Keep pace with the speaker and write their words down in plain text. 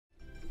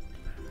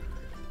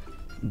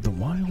The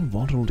wild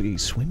waddle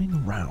swimming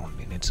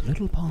around in its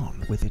little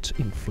pond with its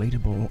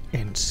inflatable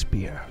end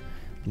spear,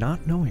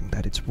 not knowing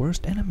that its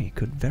worst enemy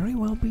could very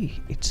well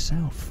be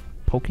itself,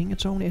 poking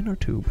its own inner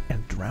tube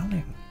and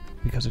drowning,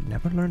 because it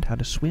never learned how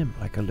to swim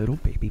like a little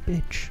baby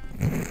bitch.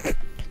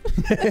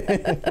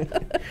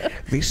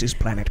 This is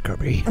Planet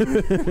Kirby.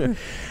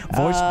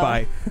 Voiced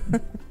by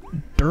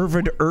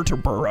Dervid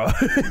Erterborough.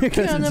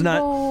 Because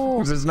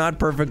it's not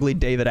perfectly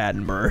David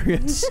Attenborough.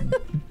 It's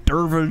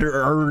Dervid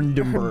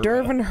Erterborough.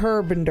 Dervin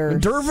Herbenders.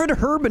 Dervid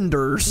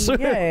Herbenders.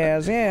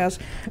 Yes.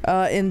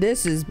 And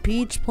this is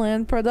Peach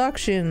Plant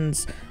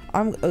Productions.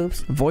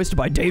 Oops. Voiced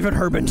by David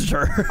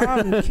Herbender.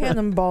 I'm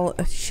Cannonball.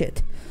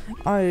 Shit.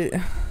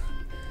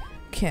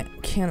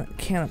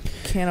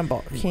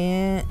 Cannonball.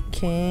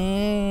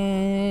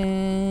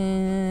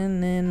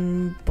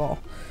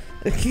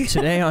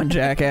 Today on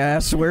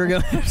Jackass, we're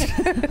going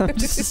I'm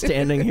just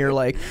standing here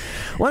like,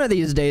 one of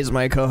these days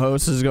my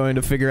co-host is going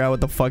to figure out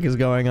what the fuck is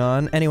going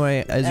on.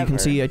 Anyway, as you can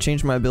see, I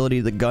changed my ability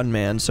to the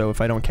gunman, so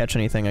if I don't catch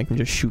anything, I can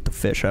just shoot the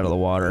fish out of the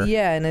water.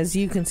 Yeah, and as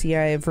you can see,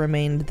 I have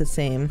remained the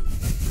same.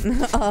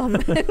 Well, I'm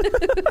fishing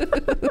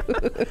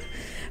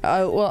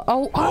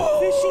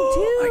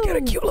too. I got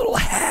a cute little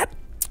hat.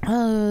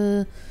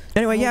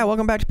 Anyway, yeah,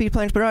 welcome back to Peach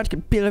Plant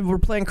Productions. We're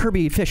playing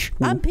Kirby Fish.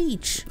 I'm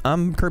Peach.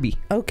 I'm Kirby.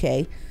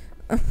 Okay.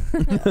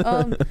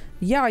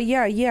 Yeah,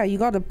 you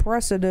gotta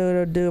press the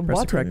button.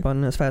 Press the correct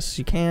button as fast as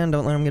you can.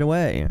 Don't let them get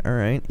away.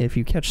 Alright, if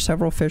you catch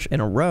several fish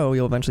in a row,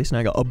 you'll eventually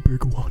snag a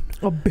big one.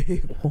 A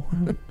big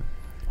one.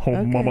 Oh,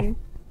 okay. mama.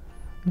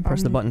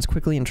 Press the buttons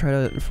quickly and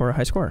try for a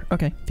high score.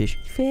 Okay, fish.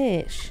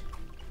 Fish.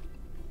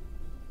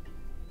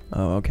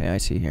 Oh, okay, I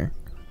see here.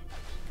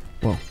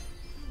 Whoa.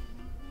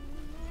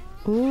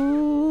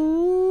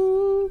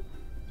 Ooh.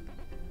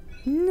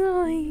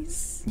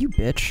 Nice. You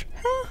bitch.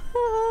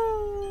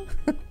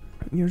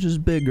 Yours is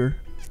bigger.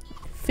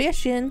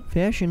 Fishing.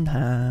 Fishing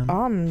time.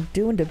 I'm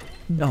doing the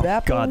Oh,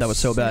 God, that was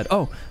so bad.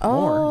 Oh,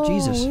 more.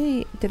 Jesus.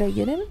 Wait, did I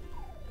get him?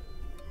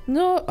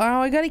 No,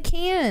 I got a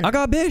can. I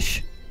got a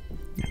bish.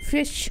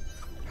 Fish.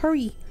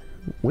 Hurry.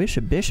 Wish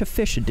a bish a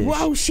fish a dish.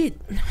 Wow, shit.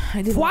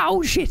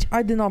 Shit.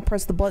 I did not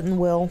press the button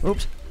well.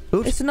 Oops.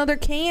 It's another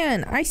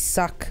can. I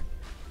suck.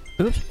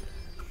 Oops.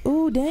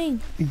 Ooh, dang.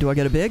 Do I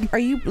get a big? Are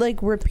you,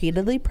 like,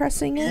 repeatedly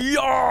pressing it?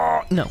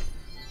 Yeah. No.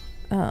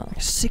 Oh.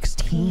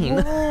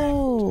 16.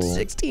 Whoa.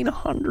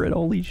 1600.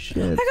 Holy shit.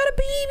 I got a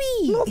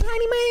baby. Little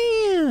tiny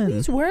man.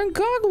 He's wearing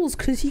goggles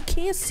because he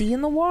can't see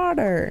in the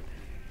water.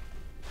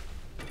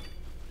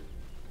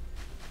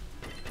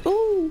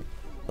 Ooh.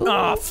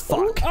 Oh, fuck.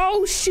 Ooh.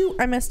 Oh, shoot.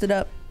 I messed it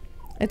up.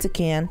 It's a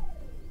can.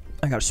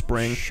 I got a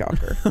spring.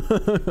 Shocker.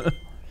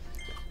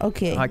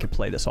 Okay. I could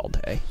play this all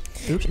day.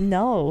 Oops.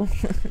 No.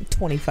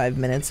 25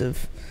 minutes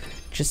of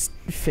just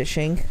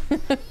fishing.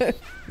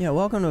 Yeah,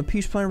 welcome to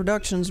Peach Plant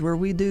Productions, where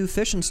we do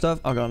fishing stuff.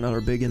 I got another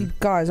big one.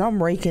 Guys,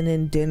 I'm raking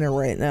in dinner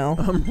right now.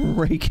 I'm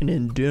raking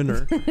in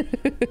dinner.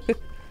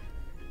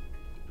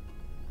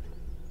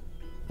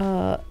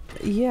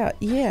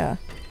 Yeah.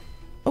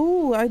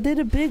 Oh, I did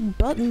a big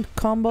button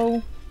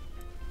combo.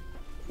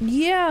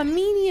 Yeah,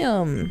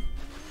 medium.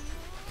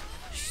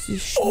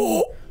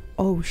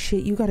 Oh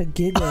shit, you got a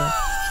giggle.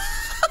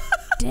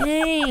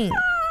 Dang.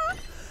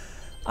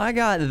 I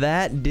got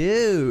that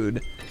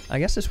dude. I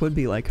guess this would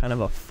be like kind of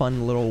a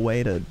fun little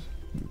way to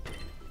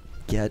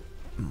get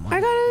money.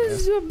 I got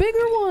a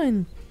bigger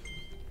one.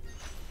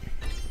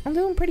 I'm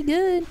doing pretty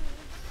good.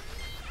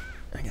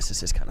 I guess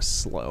this is kind of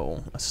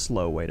slow. A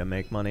slow way to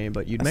make money,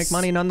 but you'd make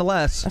money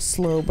nonetheless. A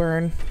slow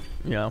burn.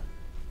 Yeah.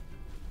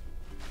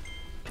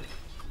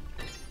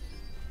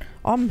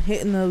 I'm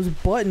hitting those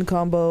button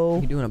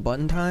combo. You doing a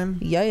button time?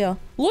 Yeah.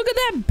 Look at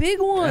that big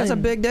one. That's a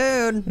big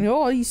dude.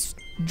 Oh, he's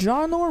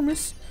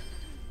ginormous.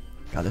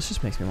 God, this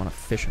just makes me want to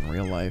fish in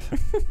real life.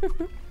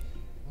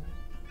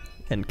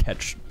 And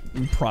catch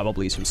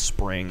probably some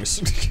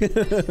springs.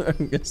 I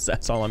guess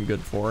that's all I'm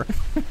good for.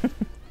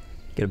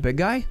 Get a big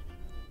guy?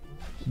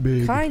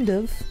 Big. Kind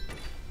of.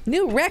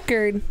 New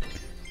record.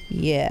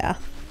 Yeah.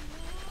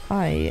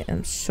 I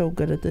am so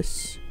good at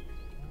this.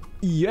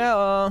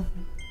 Yeah.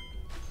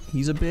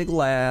 He's a big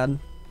lad.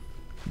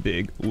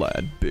 Big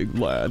lad, big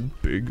lad,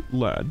 big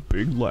lad,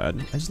 big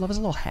lad. I just love his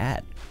little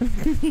hat.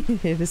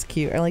 It is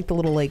cute. I like the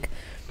little, like,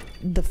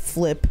 the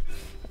flip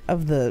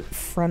of the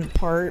front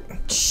part.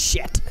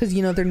 Shit. Because,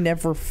 you know, they're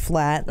never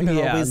flat.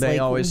 They're always, they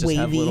like, always wavy.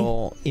 just have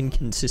little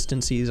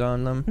inconsistencies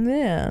on them.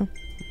 Yeah.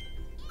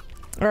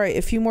 Alright,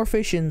 a few more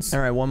fishings.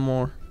 Alright, one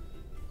more.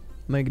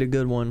 Make it a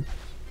good one.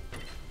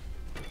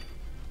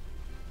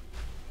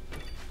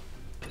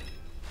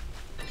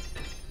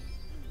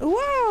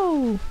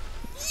 Wow!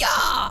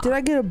 Yeah! Did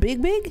I get a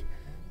big?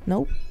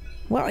 Nope.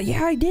 Well,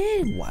 yeah, I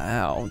did.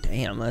 Wow,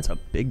 damn, that's a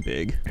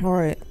big.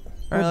 Alright.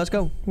 Alright, let's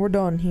go. We're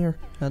done here.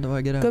 How do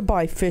I get out?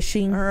 Goodbye,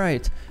 fishing.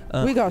 Alright.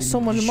 We got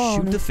so much money.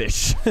 Shoot the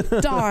fish.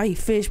 Die,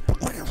 fish.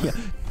 Yeah.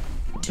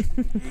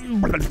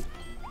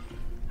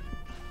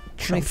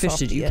 How many fish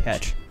did you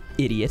catch?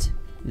 Idiot.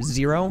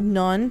 0?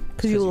 None.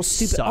 Because you're a little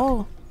stupid. Suck.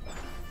 Oh.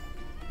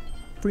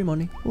 Free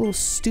money. A little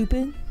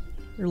stupid.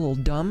 You're a little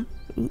dumb.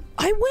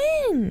 I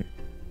win!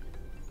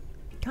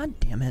 God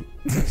damn it.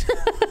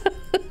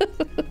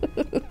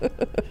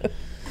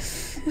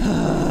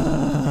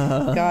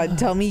 God,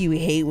 tell me you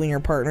hate when your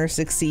partner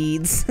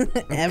succeeds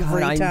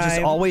every God, time. I'm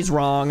just always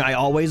wrong. I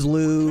always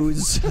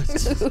lose.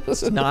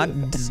 It's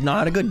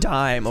not a good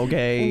time,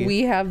 okay?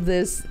 We have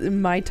this,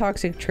 my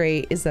toxic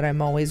trait is that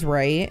I'm always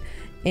right.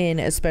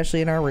 And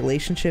especially in our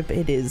relationship,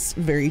 it is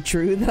very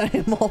true that I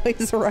am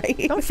always right.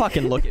 Don't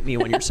fucking look at me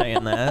when you're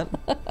saying that.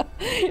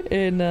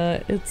 And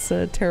it's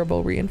a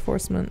terrible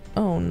reinforcement.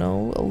 Oh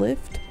no, a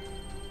lift?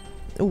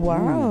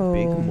 Wow. Ooh,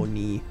 big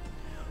money.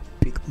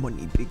 Big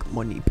money, big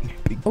money,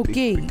 big.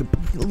 Okay, big,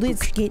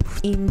 let's get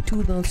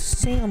into the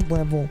sound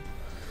level.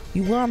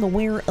 You gotta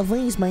wear a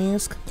face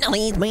mask.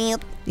 Please, man.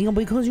 You know,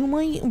 because you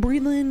might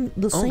breathe in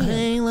the sand.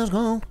 Okay, let's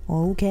go.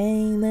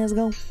 Okay, let's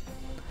go.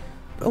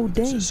 Oh,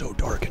 dang. This is so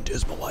dark and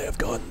dismal. I have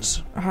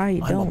guns. I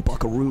don't. I'm a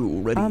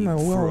buckaroo ready I'm a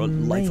for a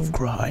lone life man. of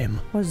crime.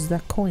 What is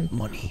that coin?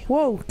 Money.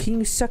 Whoa, can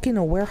you suck in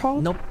a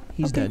werehog? Nope,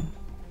 he's Okay. dead.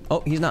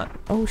 Oh, he's not.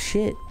 Oh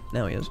shit,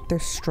 Now he is. they're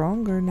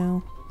stronger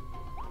now.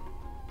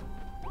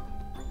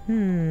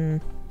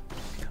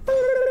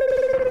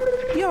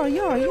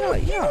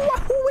 Yeah.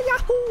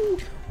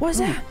 What's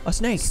that? A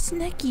snake.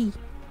 Snaky.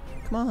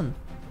 Come on,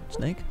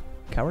 snake.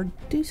 Coward.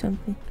 Do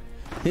something.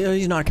 Yeah,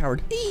 he's not a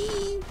coward.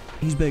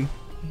 He's big.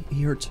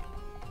 He hurts.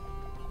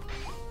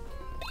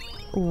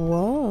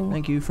 Whoa.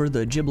 Thank you for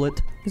the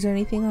giblet. Is there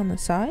anything on the I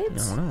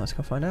sides? don't know. Let's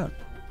go find out.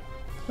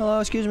 Hello,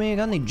 excuse me. You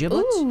got any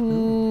giblets?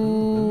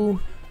 Ooh.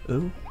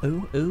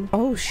 Ooh.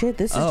 Oh shit,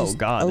 this is just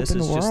God, open this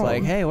is world. just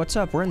like, hey, what's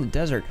up? We're in the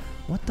desert.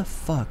 What the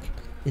fuck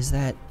is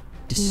that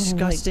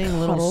disgusting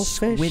little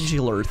cuttlefish.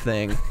 squidgular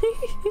thing?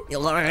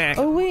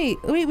 Oh wait.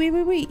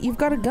 You've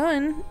got a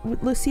gun.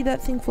 Let's see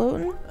that thing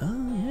floating.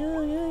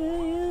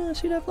 Oh, yeah.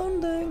 See that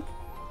floating thing?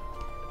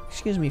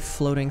 Excuse me,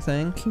 floating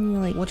thing. Can you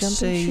like What jump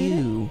say and shoot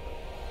you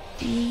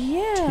it?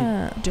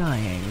 Yeah. to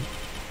dying?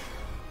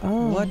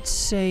 Oh. What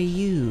say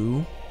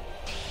you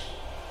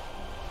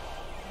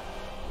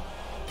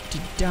to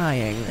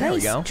dying? There we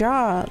Nice go.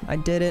 job. I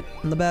did it.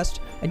 I'm the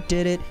best. I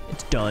did it.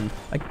 It's done.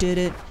 I did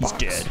it. He's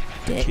dead.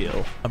 Dead.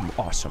 Kill. I'm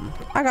awesome.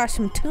 I got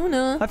some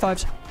tuna. High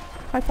fives.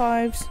 High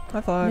fives. High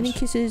fives. Many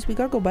kisses. We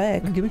gotta go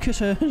back. Give me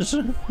kisses.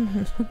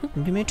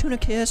 Give me a tuna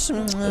kiss.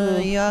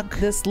 Yuck.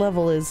 This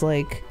level is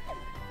like,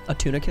 A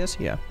tuna kiss?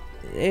 Yeah.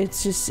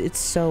 it's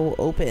so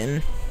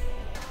open.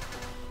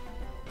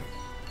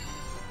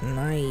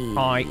 Nice.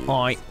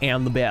 I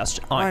am the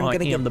best. I'm I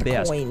gonna am get the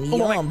best. coin. Oh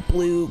my- Yum,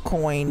 blue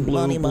coin. Blue,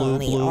 money, blue,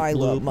 money. blue, I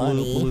blue, love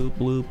money.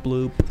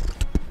 blue.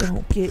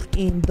 Don't get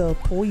in the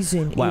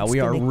poison. Wow, It's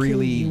we are gonna kill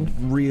really, you.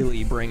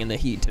 really bringing the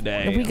heat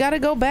today. We gotta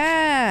go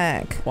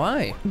back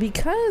Why?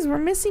 because we're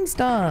missing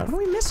stuff. What are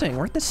we missing?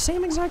 We're at the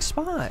same exact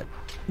spot.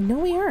 No,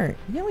 we aren't.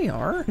 Yeah, we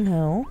are.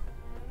 No.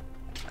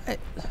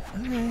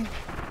 Okay.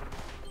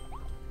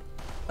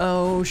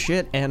 Oh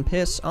shit! And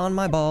piss on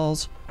my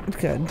balls.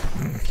 Good.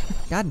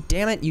 God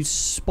damn it! You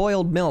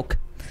spoiled milk.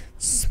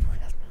 Spoiled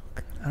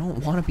milk. I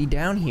don't want to be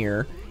down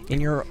here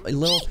in your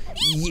little.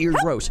 You're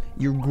gross.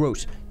 You're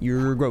gross.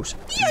 You're gross.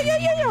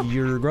 Yeah.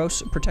 You're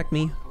gross. Protect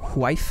me,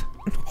 wife.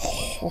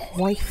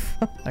 Wife.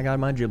 I got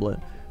my giblet.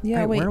 Yeah,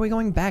 Alright, wait. where are we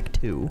going back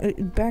to?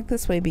 Back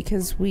this way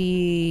because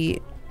we...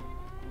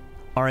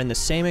 Are in the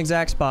same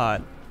exact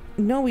spot.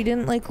 No, we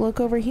didn't like look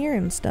over here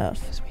and stuff.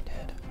 Yes, we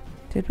did.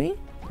 Did we?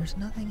 There's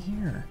nothing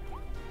here.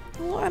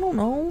 Well, I don't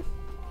know.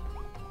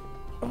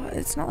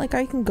 It's not like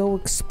I can go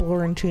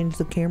explore and change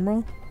the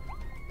camera.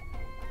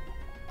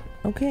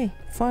 Okay,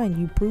 fine.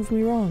 You proved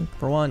me wrong.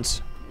 For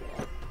once.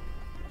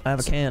 I have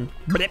a can.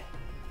 Blip.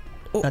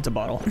 Oh. That's a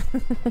bottle.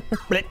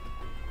 Blip.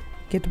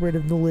 Get rid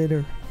of the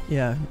litter.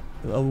 Yeah,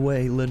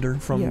 away litter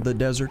from Yeah. the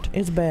desert.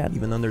 It's bad.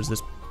 Even though there's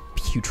this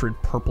putrid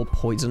purple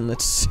poison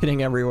that's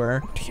sitting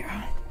everywhere.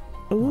 Yeah.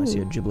 Oh, Ooh. I see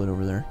a giblet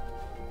over there.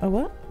 A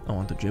what? I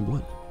want the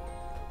giblet.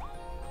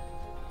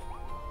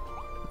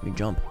 Let me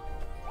jump.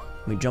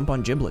 Let me jump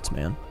on giblets,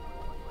 man.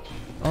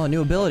 Oh, a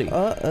new ability.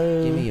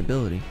 Uh-oh. Give me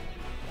ability.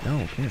 No,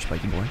 come here,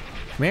 spiky boy.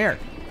 Come here.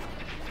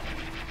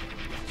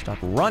 Stop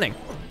running.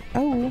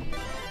 Oh.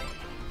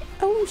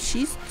 Oh,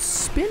 she's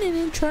spinning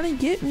and trying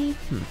to get me.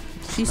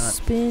 She's not-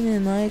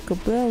 spinning like a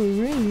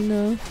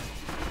ballerina.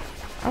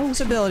 Oh,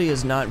 This ability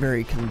is not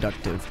very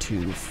conductive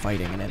to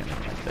fighting an enemy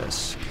like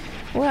this.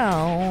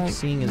 well.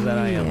 Seeing as that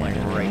I am like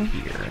yeah. right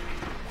here.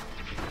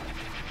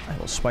 I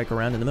will spike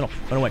around in the middle.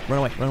 Run away, run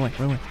away, run away,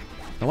 run away.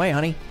 Run away,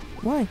 honey.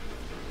 Why?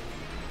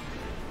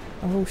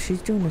 Oh,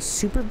 she's doing a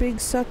super big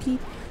sucky.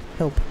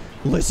 Help.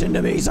 Listen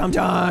to me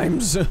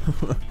sometimes.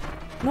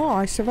 No,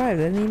 I survived.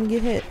 I didn't even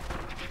get hit.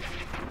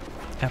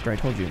 After I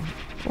told you.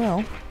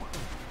 Well.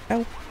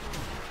 Ow.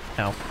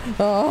 Ow.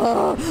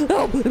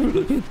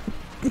 Oh!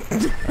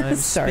 I'm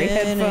Sorry,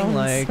 spinning headphones.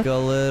 like a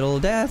little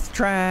death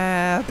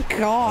trap.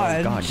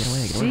 God. Oh God, get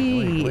away, get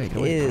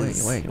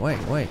She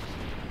away.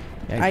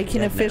 Yeah, I you're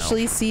can dead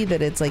officially see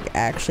that it's like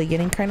actually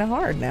getting kind of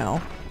hard now.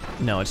 now.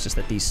 No, it's just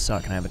that these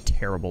suck and I have a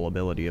terrible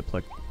ability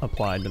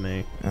applied to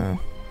me. Oh,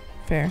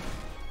 fair.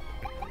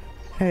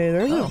 Hey,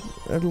 there's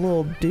a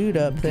little dude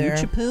up there.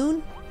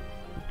 Goochapoon?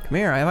 Come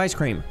here, I have ice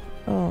cream.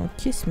 Oh,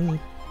 kiss me.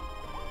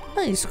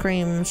 Ice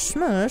cream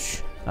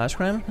smush. Ice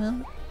cream?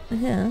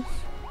 Yes.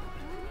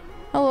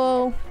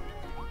 Hello.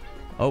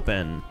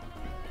 Open.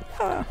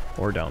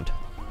 Or don't.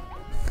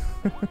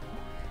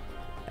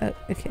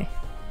 Okay.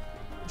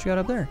 What you got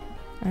up there?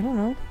 I don't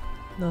know.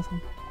 Nothing.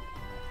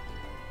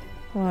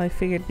 Well, I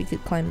figured we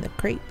could climb the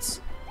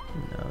crates.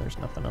 No, there's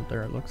nothing up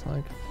there, it looks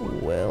like.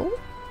 Well?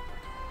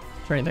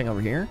 Is there anything over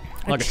here?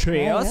 A Like a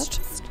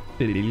chest?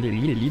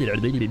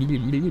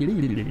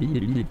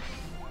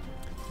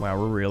 Wow,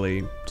 we're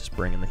really just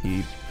bringing the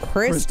heat.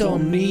 Crystal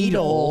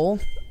needle.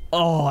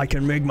 Oh, I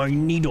can make my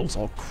needles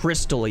all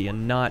crystally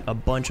and not a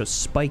bunch of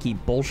spiky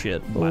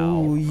bullshit. Wow.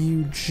 Oh,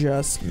 you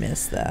just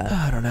missed that.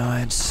 I don't know,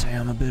 I'd say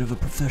I'm a bit of a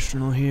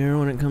professional here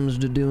when it comes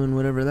to doing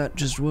whatever that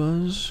just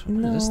was.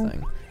 No. What is this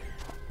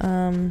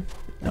thing?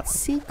 It's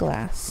sea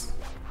glass.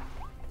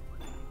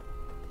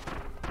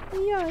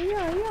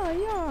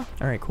 Yeah.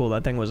 Alright, cool.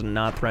 That thing was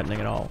not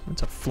threatening at all.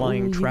 It's a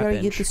flying trap You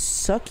gotta inch. get the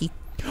sucky.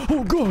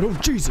 Oh god, oh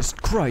Jesus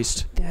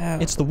Christ.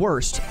 It's the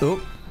worst.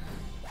 Oh.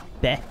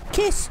 Bleh.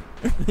 Kiss.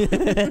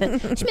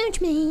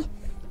 Smooch me.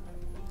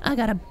 I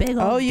got a big old.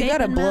 Oh, you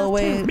gotta gaping blow mouth,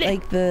 away too.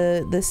 like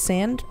the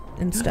sand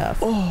and stuff.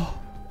 Oh.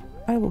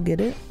 I will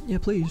get it. Yeah,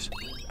 please.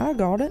 I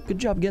got it. Good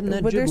job getting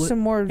that But there's giblet. some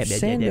more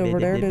sand over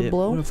there to What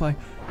blow. if I...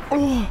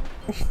 Oh.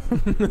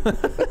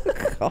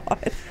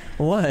 God.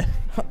 What?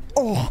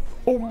 Oh.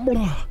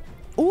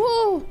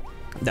 Ooh.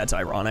 That's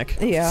ironic.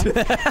 Yeah.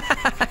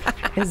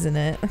 Isn't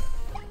it?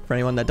 For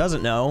anyone that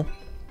doesn't know,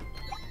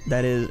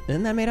 that is...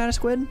 Isn't that made out of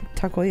squid?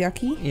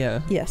 Takoyaki?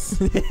 Yeah. Yes.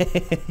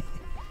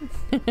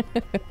 And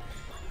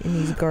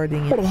he's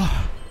guarding it.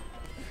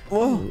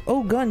 Whoa.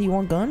 Oh, gun. You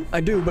want gun?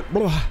 I do, but...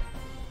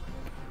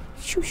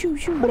 Shoo, shoo,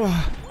 shoo.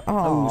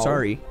 Oh,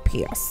 sorry.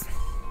 P.S.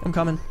 I'm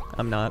coming.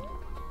 I'm not.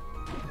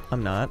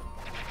 I'm not.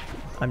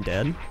 I'm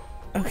dead.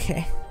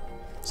 Okay.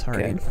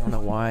 Sorry. Good. I don't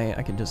know why.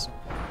 I could just...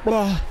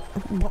 Oh,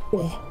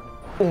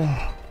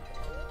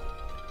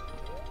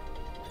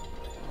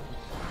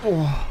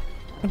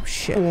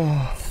 shit.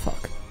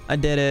 Fuck. I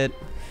did it.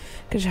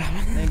 Good job.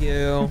 Thank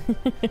you.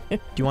 Do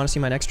you want to see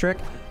my next trick?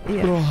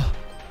 Yeah.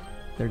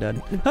 They're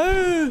dead.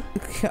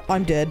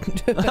 I'm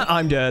dead.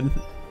 I'm dead.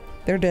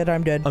 They're dead.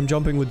 I'm dead. I'm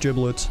jumping with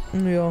giblets.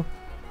 Yeah.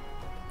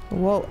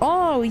 Whoa.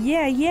 Oh,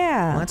 yeah,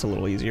 yeah. Well, that's a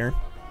little easier.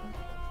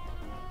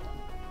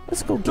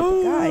 Let's go get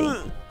the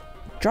guy.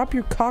 Drop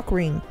your cock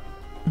ring.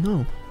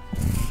 No.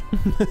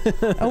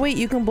 Oh, wait.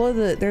 You can blow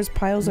the... There's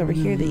piles over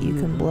here that you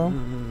can blow.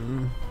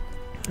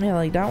 Yeah,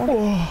 like that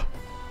one.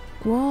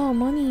 Whoa,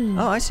 money.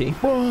 Oh, I see.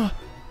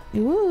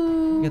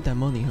 Woo. Get that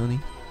money, honey.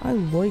 I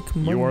like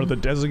money. You are the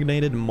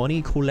designated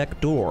money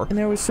collector. And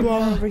there was some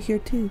more over here,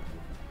 too.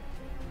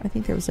 I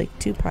think there was like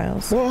 2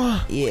 piles.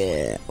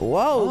 Yeah.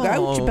 Whoa,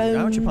 gouch bone.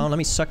 Gouch bone. Let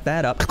me suck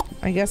that up.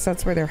 I guess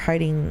that's where they're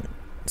hiding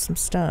some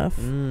stuff.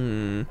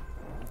 Go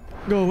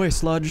away,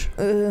 sludge.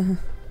 I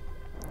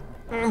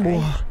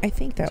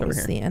think that It's over was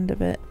here. the end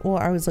of it. Well,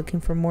 I was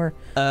looking for more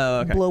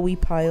Okay. blowy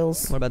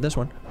piles. What about this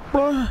one?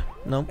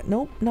 Nope.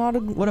 Nope, not a.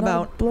 What not a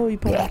about- blowy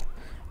pile?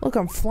 Look,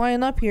 I'm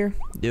flying up here.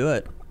 Do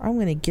it. I'm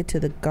gonna get to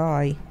the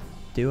guy.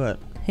 Do it.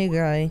 Hey,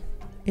 guy,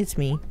 it's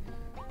me.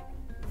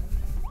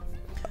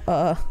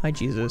 Hi,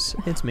 Jesus.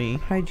 It's me.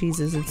 Hi,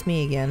 Jesus, it's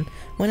me again.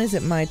 When is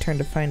it my turn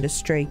to find a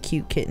stray,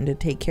 cute kitten to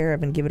take care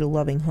of and give it a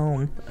loving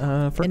home?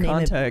 For And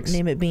context.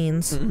 name it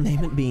Beans.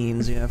 Name it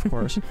Beans, yeah, of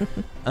course.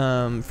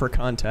 For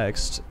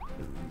context,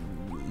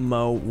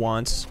 Mo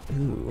wants...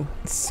 Ooh.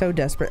 So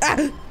desperate.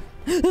 Ah!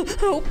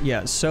 Help!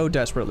 Yeah, so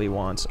desperately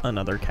wants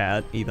another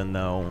cat, even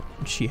though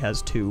she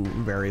has 2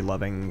 very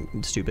loving,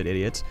 stupid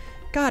idiots.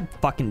 God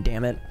fucking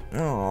damn it.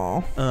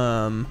 Oh.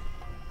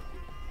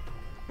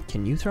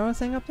 Can you throw a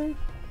thing up there?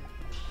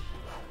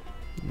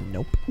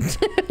 Nope.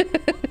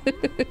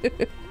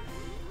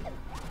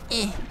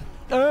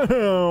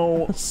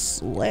 Ow!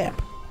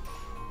 Slap.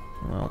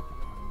 Well,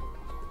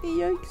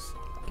 Yikes.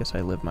 guess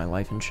I live my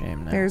life in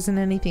shame now. There isn't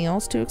anything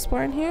else to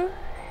explore in here?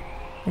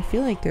 I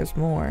feel like there's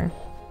more.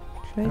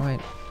 Should Oh, I?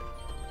 wait.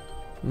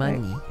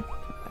 Money.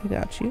 I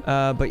got you.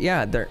 But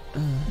yeah, there...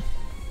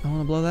 I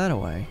want to blow that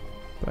away,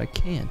 but I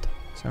can't,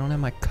 so I don't have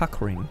my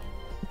cock ring.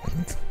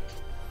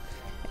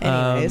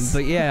 Anyways.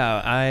 But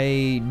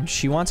yeah,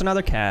 she wants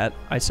another cat.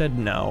 I said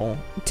no.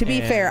 To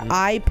be fair, and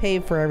I pay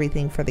for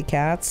everything for the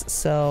cats,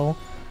 so...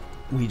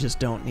 we just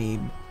don't need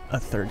a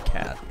 3rd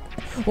cat.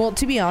 Well,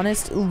 to be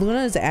honest,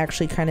 Luna is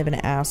actually kind of an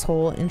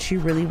asshole, and she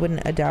really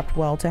wouldn't adapt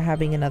well to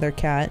having another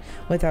cat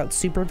without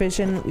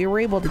supervision. We were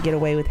able to get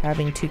away with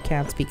having 2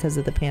 cats because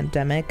of the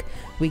pandemic.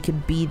 We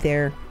could be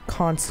there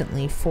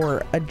constantly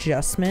for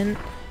adjustment.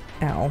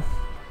 Ow.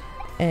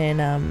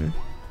 And,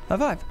 High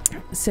five.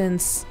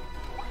 since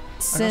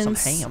some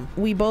ham.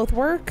 we both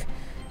work,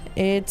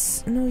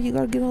 it's... No, you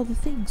gotta get all the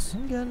things.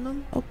 I'm getting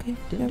them. Okay.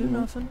 Didn't do never mind.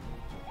 nothing.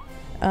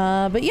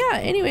 But yeah,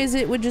 anyways,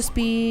 it would just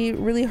be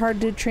really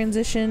hard to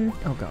transition.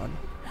 Oh god.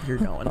 You're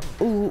going.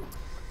 Ooh.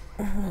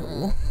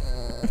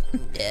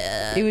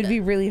 It would be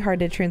really hard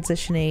to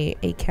transition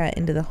a cat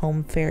into the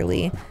home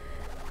fairly.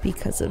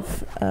 because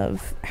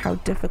of how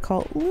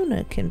difficult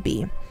Luna can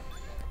be.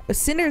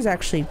 Cinder's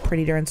actually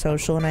pretty darn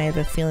social, and I have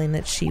a feeling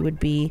that she would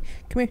be...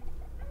 Come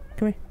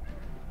here.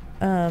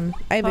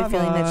 I have a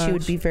feeling that she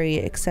would be very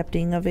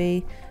accepting of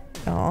a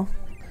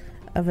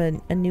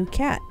new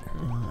cat.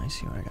 Oh, I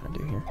see what I gotta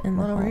do here. In Come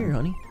on the over home. here,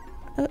 honey.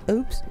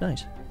 Oops.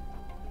 Nice.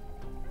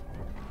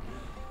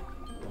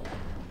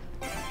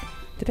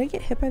 Did I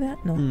get hit by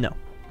that? No. No.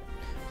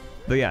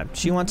 But yeah,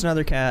 she wants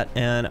another cat,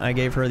 and I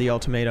gave her the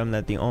ultimatum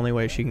that the only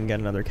way she can get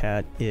another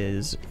cat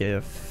is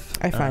if...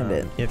 I find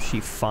it. If she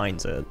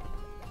finds it.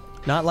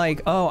 Not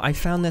like, oh, I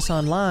found this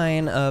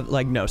online,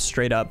 like, no,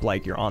 straight up,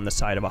 like, you're on the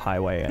side of a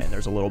highway, and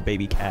there's a little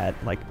baby cat,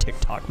 like,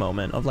 TikTok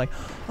moment of like,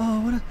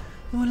 oh,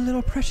 what a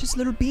little precious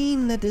little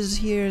bean that is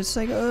here. It's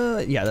like,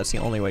 yeah, that's the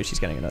only way she's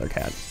getting another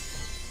cat.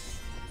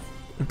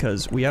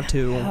 Because we have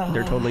two,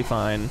 they're totally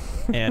fine,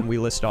 and we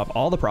list off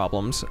all the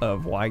problems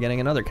of why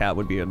getting another cat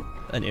would be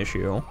an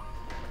issue.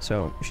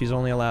 So she's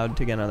only allowed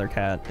to get another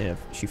cat if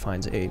she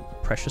finds a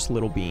precious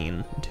little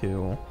bean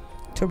to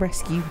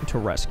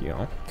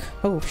rescue.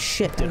 Oh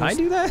shit! Did I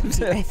do that?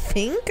 I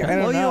think. I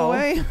don't blow know. you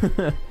away?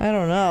 I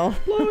don't know.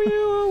 Blow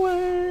you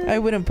away. I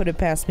wouldn't put it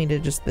past me to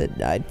just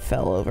that I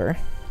fell over.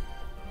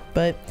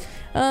 But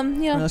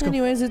yeah. Let's go.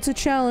 Anyways, it's a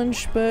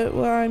challenge, but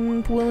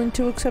I'm willing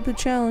to accept the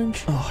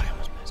challenge. Oh, I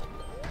almost missed.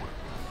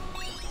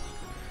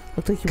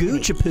 Looked like you were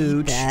Gooch a gonna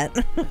pooch. eat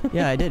that.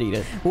 Yeah, I did eat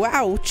it.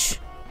 Wouch.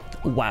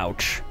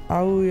 Wouch.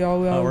 Oh,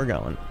 we're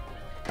going.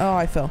 Oh,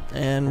 I fell.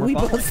 And We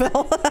we're both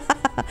fell.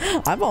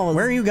 I'm almost.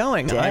 Where are you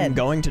going? dead. I'm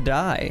going to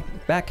die.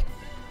 Back.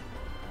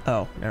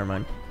 Oh, never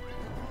mind.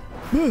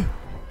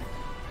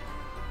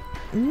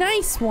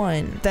 Nice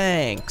one.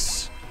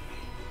 Thanks.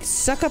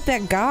 Suck up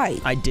that guy.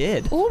 I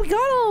did. Oh, we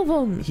got all of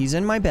them. He's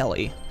in my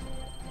belly.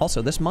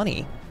 Also, this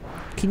money.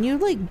 Can you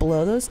like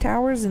blow those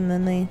towers and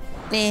then they?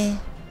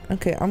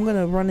 Okay, I'm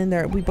gonna run in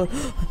there. We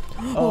both.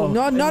 Oh,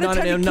 not a time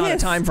to kiss. Not a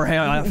time for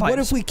high fives. What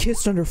if we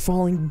kissed under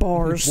falling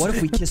bars? What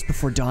if we kissed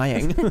before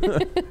dying?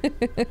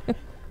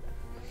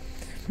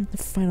 The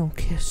final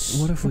kiss.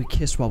 What if we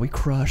kissed while we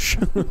crush?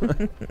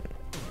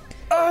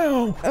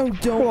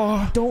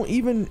 Oh, don't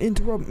even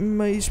interrupt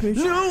my speech.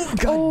 No!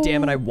 God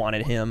damn it, I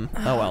wanted him.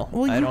 Oh well.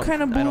 Well, you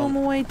kind of blew him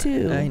away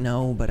too. I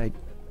know, but I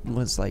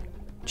was like,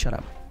 shut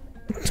up.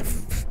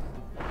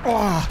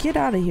 Get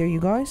out of here, you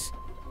guys.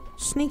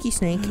 Sneaky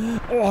snake.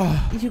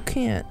 You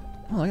can't.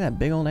 Oh, look at that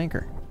big old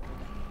anchor.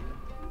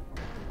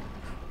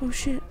 Oh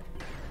shit.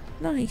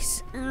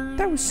 Nice.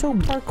 That was so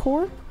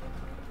parkour.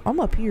 I'm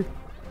up here.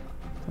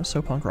 That was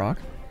so punk rock.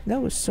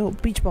 That was so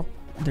beach ball.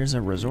 There's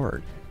a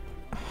resort.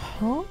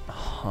 Huh?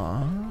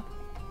 Huh?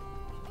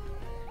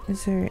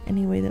 Is there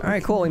any way that?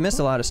 Alright, cool. We missed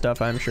a lot of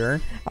stuff, I'm sure.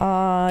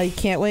 I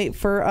can't wait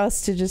for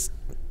us to just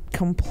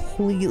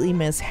completely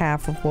miss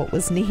half of what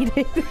was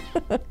needed.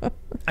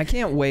 I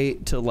can't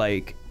wait to,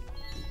 like,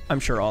 I'm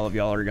sure all of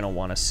y'all are gonna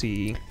want to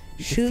see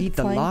defeat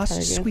the lost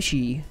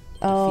squishy.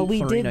 Oh, we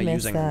did Florina miss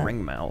using that.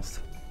 ring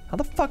mouth. How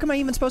the fuck am I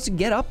even supposed to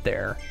get up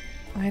there?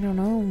 I don't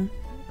know.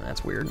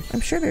 That's weird.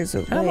 I'm sure there's a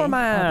way, Hello,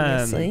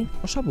 man. obviously.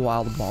 What's up,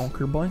 wild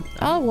bonker boy?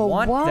 Oh, well,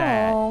 want wow.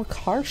 that.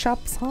 Car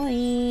shop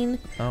sign.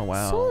 Oh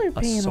wow. Solar a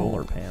panel.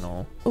 solar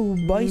panel. Oh,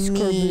 bice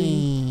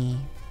Kirby.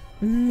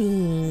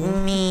 Me.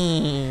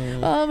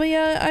 But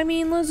yeah, I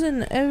mean,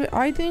 listen,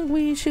 I think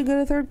we should get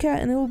a third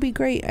cat and it will be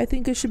great. I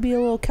think it should be a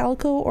little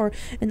calico or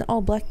an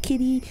all black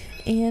kitty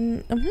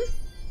and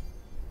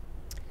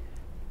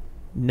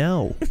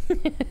No.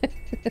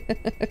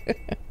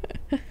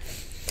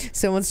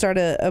 Someone start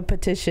a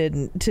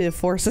petition to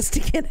force us to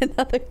get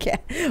another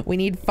cat. We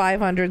need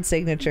 500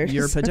 signatures.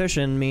 Your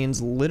petition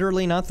means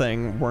literally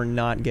nothing. We're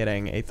not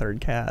getting a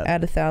third cat.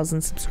 At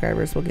 1,000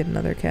 subscribers, we'll get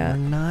another cat.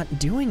 We're not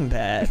doing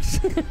that.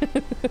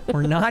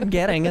 We're not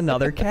getting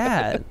another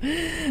cat.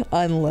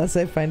 Unless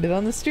I find it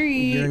on the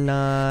street. You're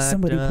not.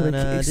 Somebody plant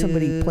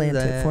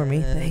that. it for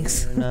me.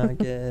 Thanks. You're not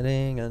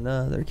getting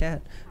another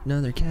cat.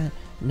 Another cat.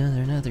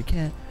 Another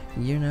cat.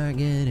 You're not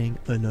getting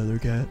another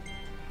cat.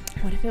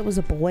 What if it was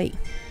a boy?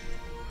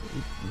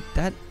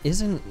 That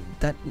isn't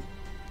that.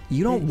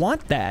 You don't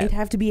want that. It'd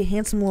have to be a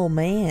handsome little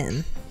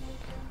man.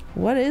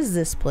 What is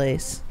this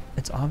place?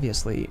 It's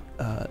obviously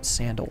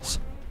Sandals.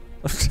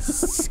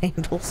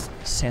 Sandals.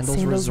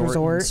 Sandals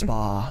Resort and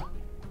Spa.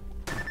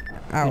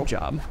 Ow. Good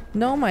job.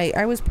 No,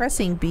 I was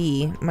pressing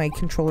B. My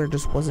controller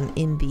just wasn't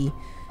in the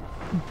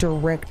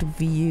direct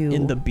view.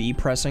 In the B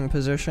pressing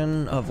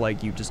position of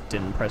like you just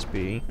didn't press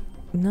B.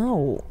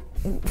 No.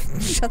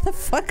 Shut the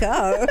fuck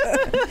up.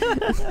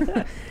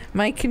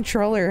 My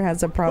controller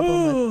has a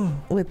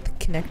problem with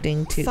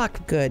connecting to...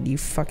 Fuck. Good, you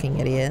fucking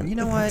idiot. You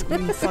know what?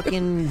 You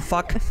fucking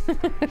fuck.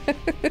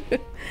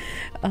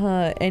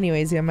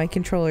 Anyways, yeah, my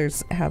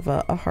controllers have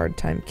a hard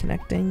time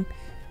connecting.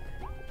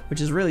 Which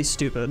is really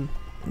stupid.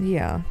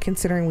 Yeah,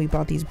 considering we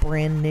bought these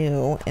brand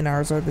new and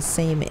ours are the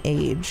same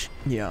age.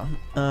 Yeah.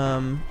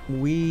 I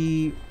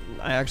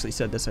actually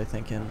said this, I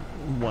think, in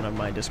one of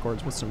my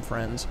Discords with some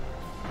friends.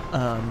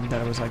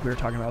 That it was like we were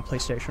talking about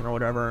PlayStation or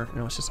whatever, and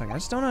it was just like I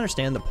just don't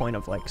understand the point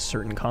of like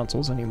certain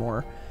consoles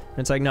anymore. And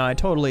it's like, no, I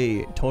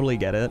totally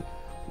get it.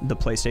 the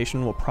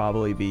PlayStation will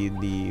probably be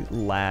the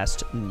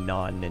last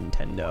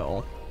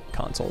non-Nintendo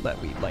console that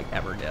we like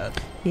ever get.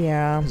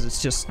 Yeah. Because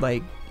it's just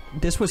like,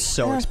 this was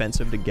so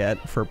expensive to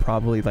get for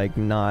probably like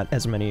not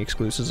as many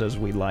exclusives as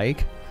we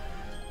like.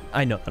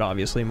 I know that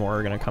obviously more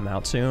are going to come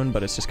out soon,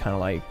 but it's just kind of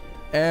like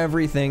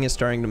everything is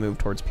starting to move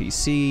towards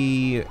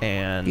PC.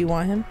 And Do you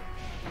want him?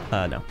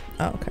 No.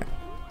 Oh, okay.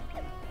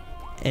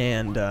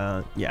 And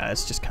yeah,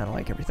 it's just kind of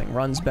like everything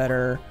runs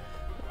better.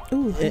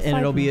 Ooh, And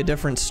it'll be a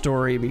different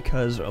story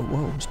because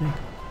whoa, snake.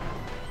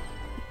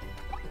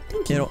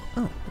 Thank you.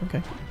 Oh,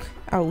 okay.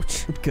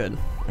 Ouch. Good.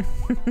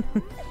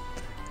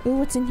 Ooh,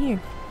 what's in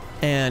here?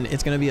 And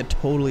it's going to be a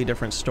totally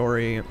different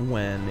story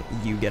when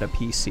you get a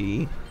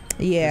PC.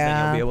 Yeah.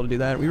 Then you'll be able to do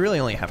that. We really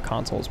only have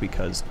consoles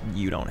because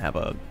you don't have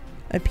a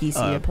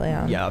PC to play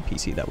on. Yeah, a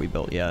PC that we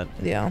built yet.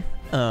 Yeah.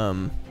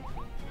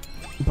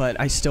 But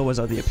I still was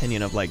of the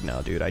opinion of like,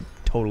 no, dude, I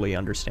totally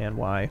understand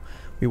why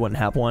we wouldn't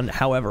have one.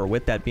 However,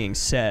 with that being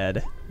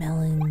said,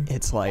 Melon.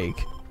 it's like,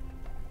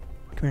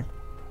 come here.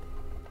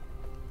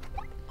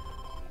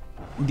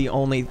 The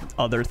only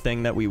other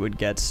thing that we would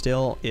get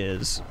still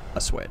is a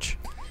Switch.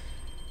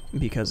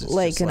 Because it's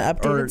like just an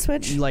updated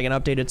Switch? Like an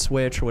updated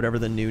Switch or whatever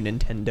the new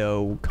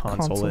Nintendo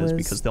console is,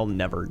 because they'll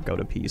never go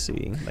to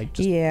PC. Like,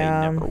 just, they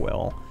never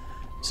will.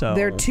 So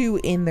they're two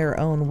in their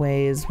own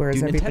ways, whereas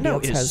dude, everybody Nintendo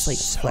else has like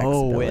so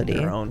flexibility. in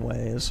their own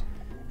ways.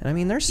 And I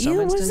mean, there's some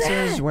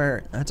instances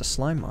where that's a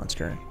slime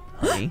monster.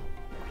 Honey,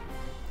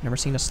 never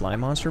seen a slime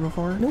monster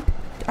before? Nope.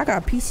 I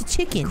got a piece of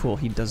chicken. Cool.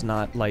 He does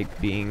not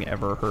like being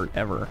ever hurt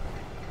ever.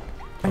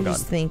 I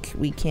just think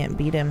we can't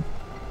beat him.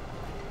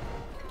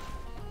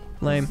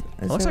 Lame.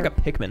 Is Looks there- like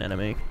a Pikmin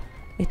enemy.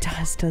 It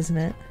does, doesn't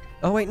it?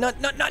 Oh wait, not.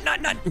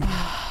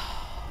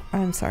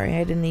 I'm sorry,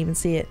 I didn't even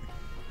see it.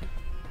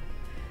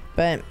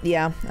 But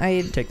yeah,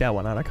 I Take that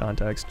one out of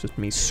context. Just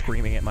me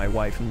screaming at my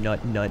wife,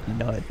 nut, nut,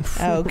 nut.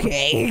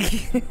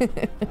 okay.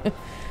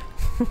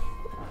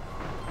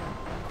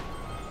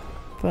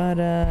 But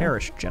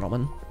Perish,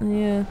 gentlemen.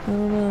 yeah, I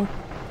don't know.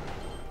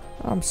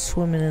 I'm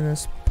swimming in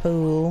this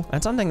pool.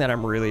 That's something that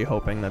I'm really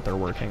hoping that they're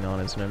working on,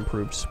 is an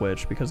improved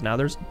Switch, because now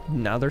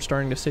they're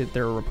starting to say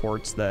there are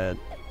reports that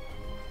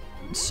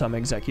some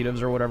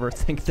executives or whatever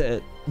think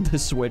that the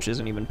Switch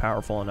isn't even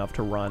powerful enough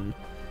to run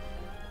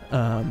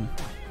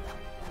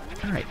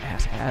alright,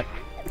 asshat.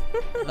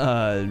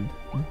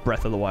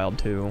 Breath of the Wild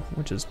 2,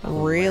 which is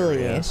Really?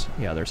 hilarious.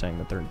 Yeah, they're saying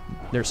that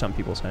there's some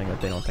people saying that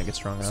they don't think it's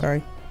strong enough.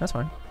 Sorry. That's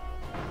fine.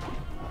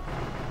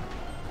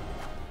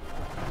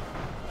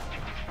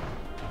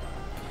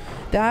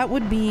 That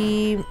would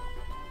be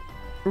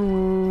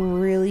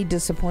really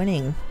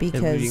disappointing It would be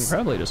because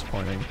incredibly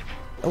disappointing.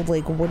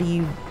 like what do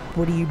you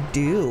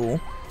do?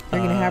 You're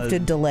gonna have to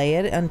delay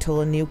it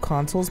until a new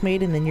console's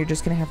made, and then you're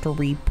just gonna have to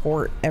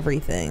report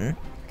everything.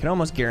 I can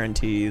almost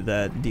guarantee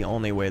that the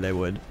only way they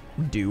would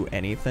do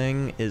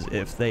anything is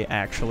if they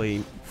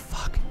actually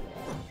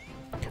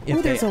Oh,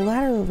 there's a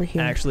ladder over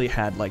here. actually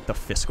had like the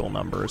fiscal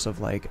numbers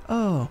of like,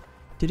 oh,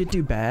 did it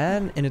do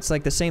bad? And it's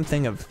like the same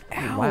thing of,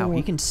 wow, Ow.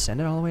 he can send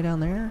it all the way down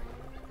there,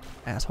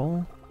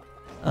 asshole.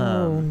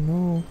 Oh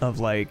no. Of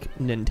like,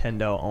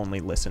 Nintendo only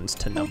listens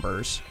to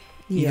numbers.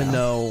 Yeah. Even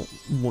though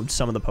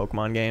some of the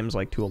Pokemon games,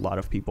 like, to a lot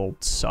of people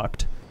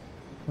sucked.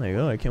 Like,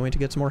 oh, I can't wait to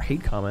get some more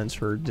hate comments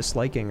for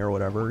disliking or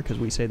whatever, because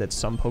we say that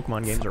some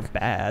Pokemon games are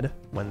bad,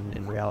 when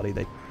in reality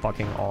they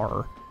fucking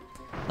are.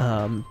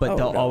 But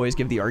they'll always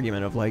give the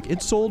argument of like,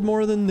 it sold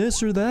more than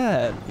this or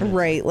that.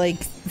 Right,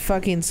 like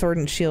fucking Sword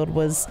and Shield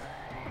was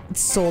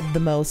sold the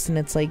most, and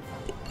it's like,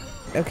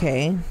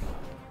 okay.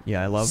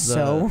 Yeah, I love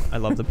I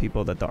love the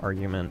people that the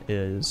argument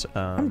is.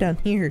 I'm down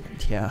here.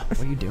 Yeah,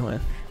 what are you doing?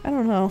 I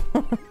don't know.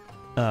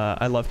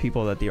 I love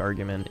people that the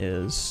argument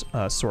is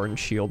Sword and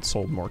Shield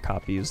sold more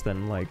copies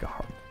than like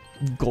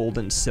Gold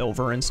and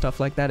Silver and stuff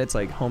like that. It's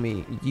like,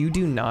 homie, you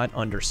do not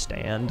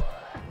understand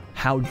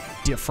how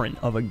different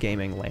of a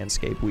gaming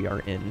landscape we are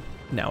in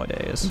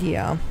nowadays.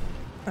 Yeah,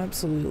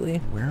 absolutely.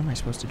 Where am I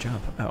supposed to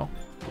jump? Oh,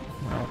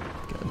 well,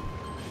 good.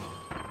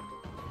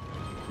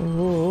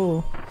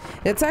 Ooh.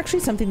 It's actually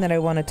something that I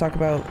want to talk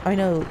about. I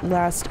know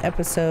last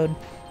episode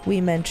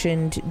we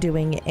mentioned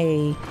doing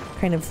a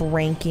kind of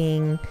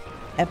ranking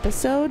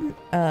episode,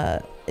 Where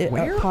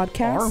a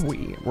podcast. are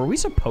we? Were we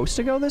supposed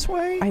to go this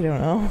way? I don't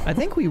know. I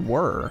think we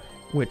were,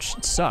 which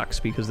sucks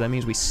because that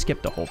means we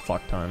skipped a whole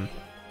fuck ton.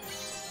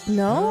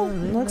 No,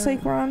 looks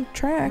like we're on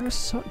track. There's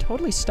so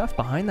totally stuff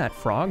behind that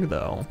frog,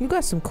 though. You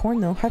got some corn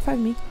though. High five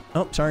me.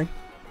 Oh, sorry.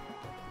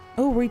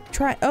 Oh,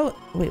 retry. Oh,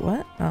 wait,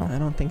 what? Oh. I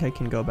don't think I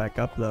can go back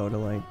up though to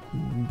like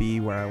be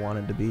where I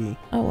wanted to be.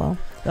 Oh well.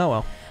 Oh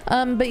well.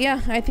 But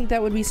yeah, I think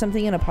that would be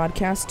something in a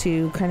podcast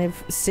to kind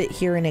of sit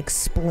here and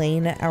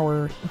explain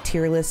our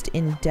tier list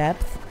in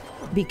depth,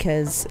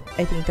 because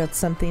I think that's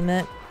something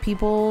that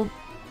people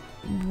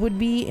would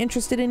be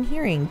interested in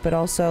hearing, but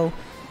also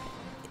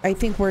I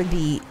think we're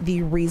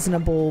the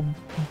reasonable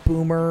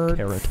boomer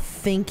Carrot.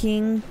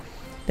 thinking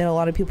that a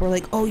lot of people are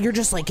like, oh, you're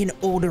just like an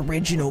old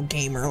original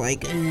gamer,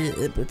 like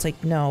it's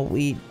like, no,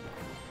 we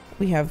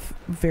have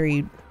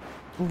very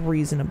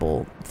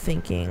reasonable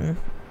thinking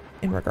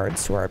in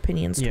regards to our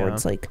opinions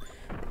towards like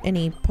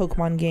any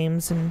Pokemon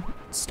games and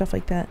stuff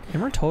like that.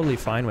 And we're totally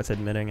fine with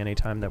admitting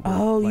anytime that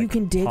we're you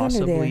can dig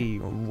under there. possibly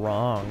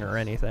wrong or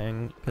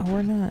anything. Oh,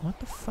 we're not. What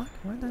the fuck?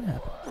 Why'd that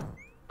happen?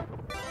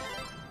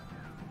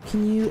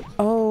 Can you?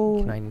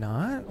 Oh. Can I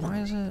not? Why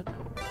is it?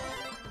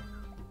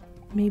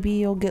 Maybe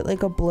you'll get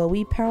like a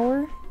blowy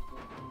power.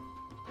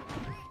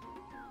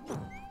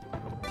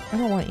 I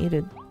don't want you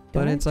to.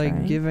 But it's like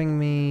try. giving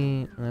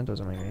me. That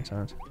doesn't make any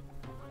sense.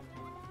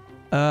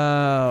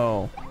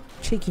 Oh.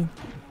 Chicken.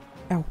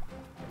 Ow.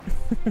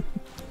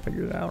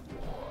 Figured it out.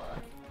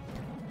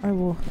 I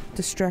will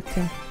distract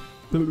him.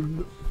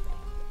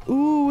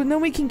 Ooh, and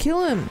then we can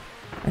kill him.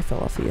 I fell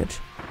off the edge.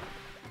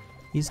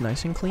 He's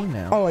nice and clean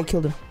now. Oh, I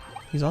killed him.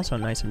 He's also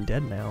nice and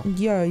dead now.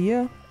 Yeah,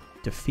 yeah.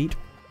 Defeat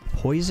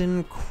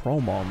poison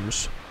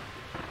chromomes.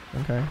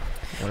 Okay.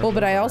 Well,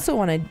 but I also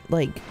want to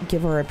like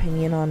give our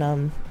opinion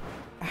on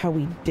how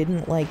we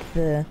didn't like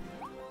the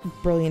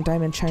Brilliant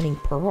Diamond Shining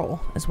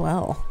Pearl as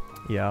well.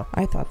 Yeah.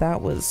 I thought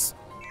that was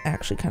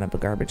actually kind of a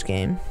garbage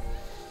game.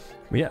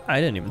 Yeah, I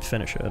didn't even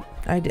finish it.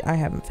 I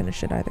haven't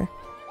finished it either.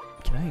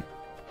 Can I?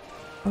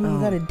 Oh, you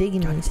gotta dig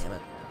in these. Damn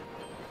it.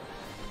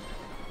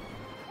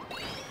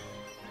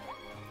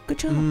 Good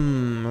job.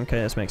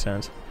 Okay, this makes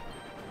sense.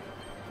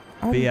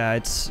 But yeah,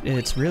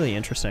 it's really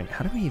interesting.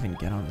 How do we even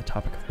get on the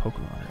topic of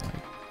Pokemon?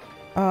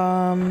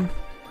 Like,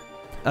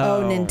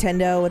 Oh,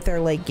 Nintendo with their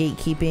like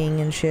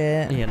gatekeeping and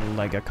shit. In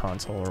like a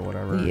console or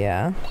whatever.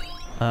 Yeah.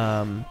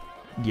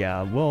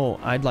 Yeah, well,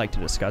 I'd like to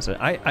discuss it.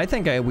 I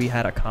think we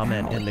had a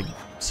comment in the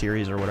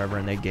series or whatever,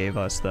 and they gave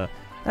us the...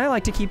 I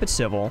like to keep it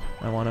civil.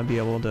 I want to be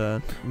able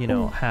to, you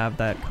know, have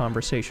that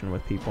conversation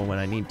with people when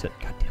I need to...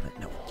 God damn it,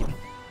 no, give me...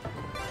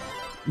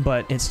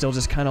 But it's still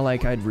just kind of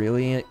like I'd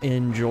really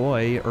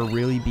enjoy or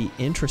really be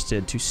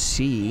interested to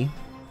see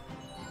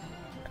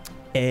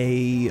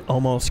a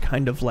almost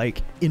kind of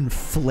like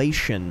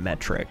inflation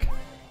metric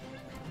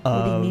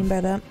What do you mean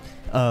by that?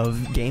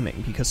 Of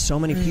gaming, because so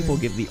many people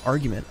give the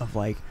argument of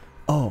like,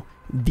 oh,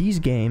 these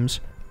games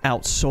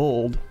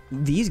outsold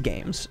these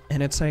games,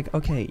 and it's like,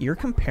 okay, you're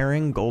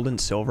comparing Gold and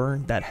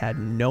Silver that had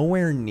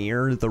nowhere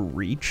near the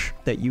reach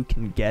that you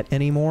can get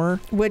anymore.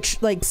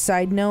 Which, like,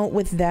 side note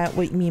with that,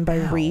 what you mean by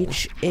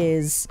reach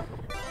is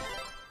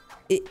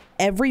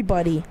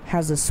everybody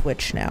has a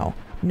Switch now.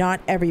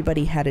 Not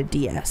everybody had a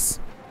DS.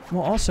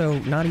 Well, also,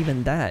 not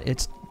even that.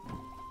 It's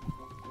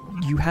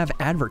you have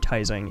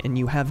advertising and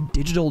you have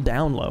digital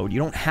download. You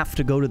don't have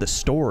to go to the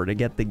store to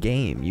get the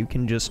game. You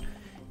can just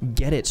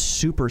get it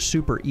super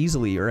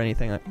easily or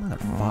anything like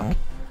motherfuck.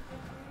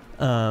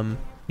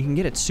 You can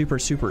get it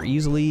super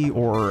easily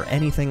or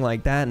anything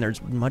like that, and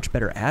there's much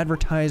better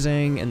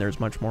advertising and there's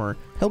much more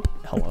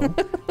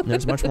and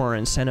there's much more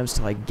incentives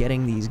to like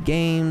getting these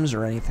games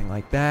or anything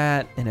like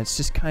that, and it's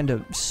just kind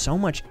of so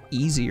much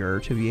easier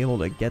to be able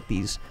to get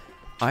these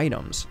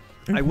items.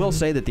 I will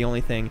say that the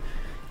only thing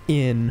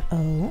in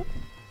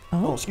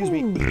excuse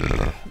me,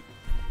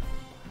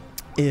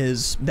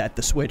 is that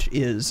the Switch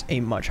is a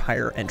much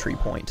higher entry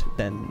point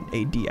than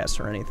a DS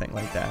or anything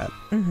like that.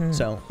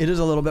 So it is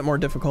a little bit more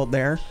difficult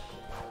there.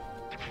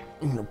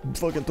 I'm gonna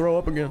fucking throw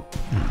up again.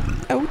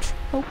 Ouch.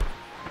 Hope.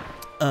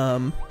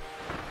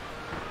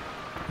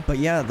 But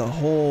yeah, the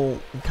whole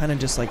kind of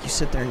just like you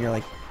sit there and you're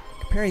like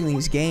comparing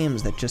these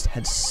games that just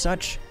had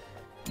such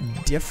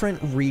different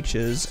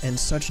reaches and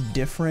such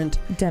different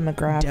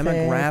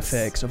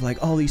demographics of like,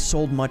 oh, these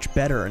sold much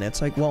better, and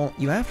it's like, well,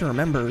 you have to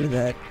remember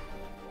that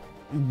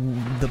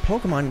the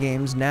Pokemon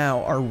games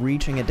now are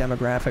reaching a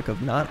demographic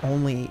of not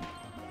only,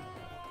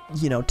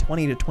 you know,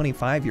 20 to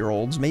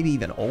 25-year-olds, maybe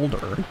even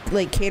older.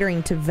 Like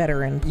catering to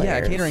veteran players.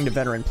 Yeah, catering to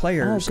veteran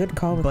players. Oh, good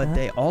call with But that.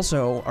 they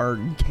also are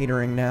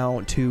catering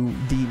now to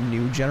the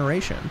new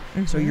generation.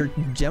 So your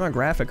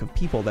demographic of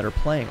people that are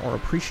playing or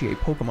appreciate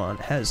Pokemon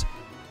has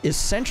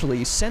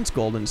essentially, since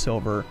Gold and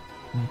Silver,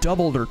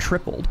 doubled or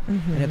tripled.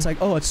 And it's like,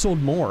 oh, it's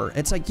sold more.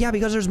 It's like, yeah,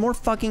 because there's more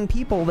fucking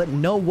people that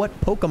know what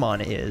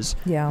Pokemon is.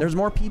 Yeah. There's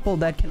more people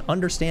that can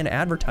understand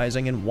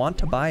advertising and want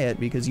to buy it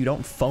because you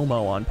don't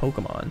FOMO on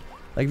Pokemon.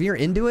 Like, if you're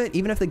into it,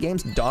 even if the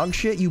game's dog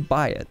shit, you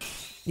buy it.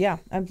 Yeah,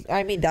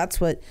 I mean,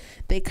 that's what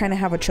they kind of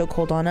have a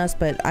chokehold on us,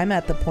 but I'm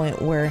at the point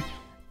where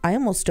I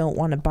almost don't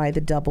want to buy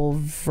the double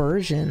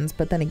versions,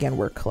 but then again,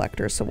 we're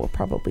collectors, so we'll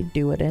probably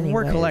do it anyway.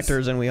 We're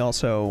collectors, and we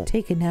also...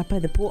 Take a nap by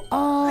the pool.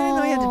 Oh!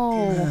 I didn't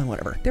know you had to...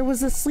 whatever. There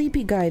was a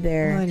sleepy guy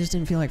there. Well, I just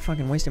didn't feel like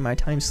fucking wasting my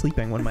time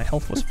sleeping when my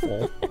health was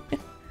full.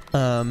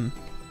 Wow.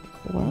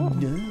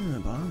 Yeah,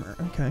 bummer.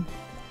 Okay.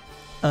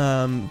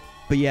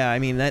 But yeah, I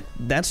mean,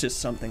 that's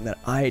just something that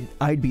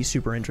I'd be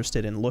super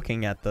interested in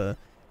looking at the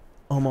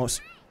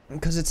almost...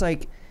 Because it's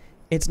like...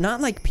 It's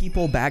not like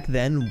people back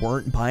then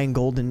weren't buying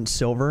Gold and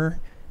Silver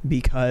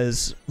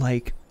because,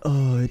 like,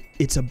 oh,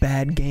 it's a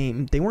bad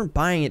game. They weren't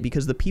buying it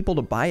because the people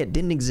to buy it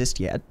didn't exist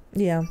yet.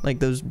 Yeah.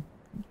 Like,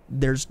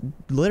 there's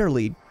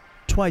literally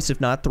twice, if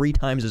not 3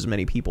 times as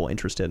many people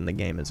interested in the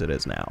game as it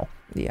is now.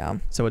 Yeah.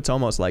 So it's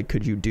almost like,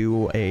 could you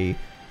do a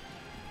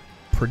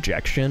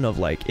projection of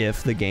like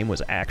if the game was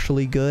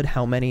actually good,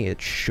 how many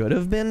it should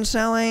have been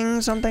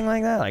selling, something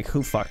like that. Like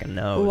who fucking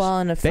knows? Well,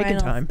 and a Bacon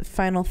time.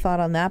 final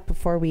thought on that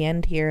before we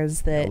end here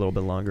is that A little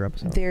bit longer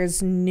episode.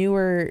 there's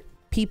newer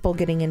people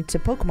getting into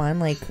Pokemon.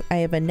 Like I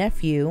have a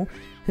nephew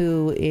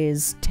who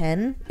is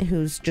 10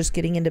 who's just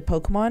getting into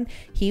Pokemon.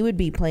 He would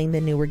be playing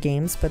the newer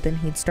games, but then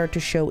he'd start to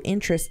show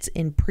interests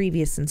in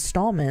previous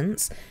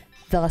installments,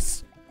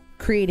 thus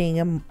creating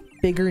a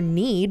bigger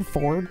need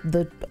for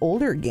the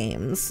older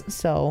games.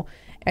 So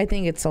I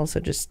think it's also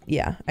just,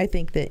 yeah, I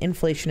think that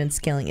inflation and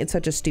scaling, it's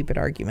such a stupid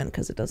argument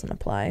because it doesn't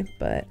apply.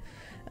 But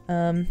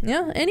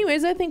yeah,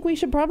 anyways, I think we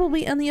should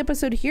probably end the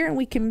episode here, and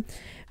we can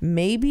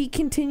maybe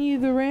continue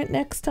the rant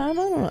next time.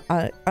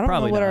 I don't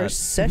know what our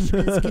session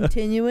is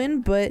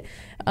continuing, but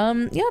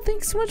yeah,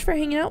 thanks so much for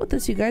hanging out with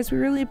us, you guys. We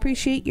really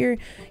appreciate your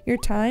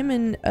time,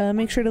 and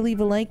make sure to leave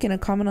a like and a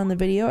comment on the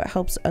video. It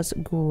helps us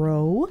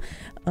grow.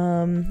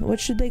 What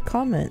should they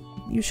comment?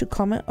 You should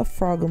comment a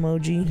frog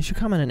emoji. You should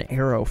comment an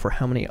arrow for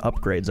how many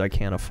upgrades I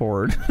can't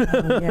afford.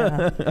 Oh,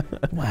 yeah.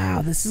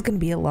 Wow, this is gonna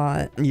be a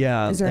lot.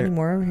 Yeah. Is there any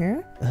more over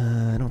here?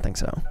 I don't think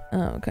so.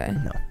 Oh, okay.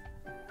 No.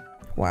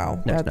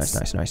 Wow. Nice.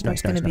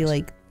 That's gonna be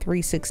like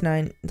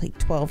 369, like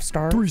 12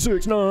 stars.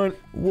 369.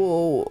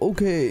 Whoa.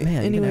 Okay.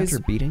 Man, even anyways,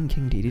 after beating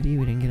King Dedede,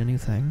 we didn't get a new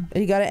thing.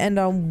 you gotta end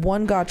on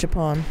one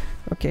gachapon.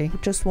 Okay.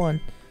 Just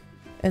one.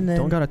 And then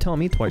Don't gotta tell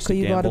me twice okay, to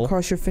you gamble. gotta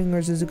cross your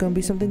fingers. Is it gonna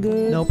be something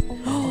good? Nope.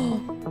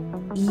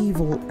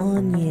 Evil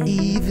onion.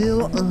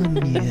 Evil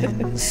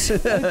onions.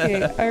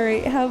 Okay,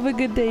 alright. Have a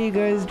good day, you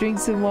guys. Drink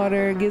some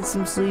water, get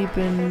some sleep,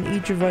 and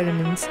eat your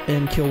vitamins.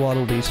 And kill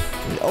waddle dees.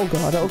 Oh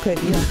god, okay,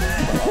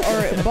 yeah.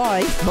 Alright,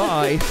 bye.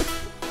 Bye.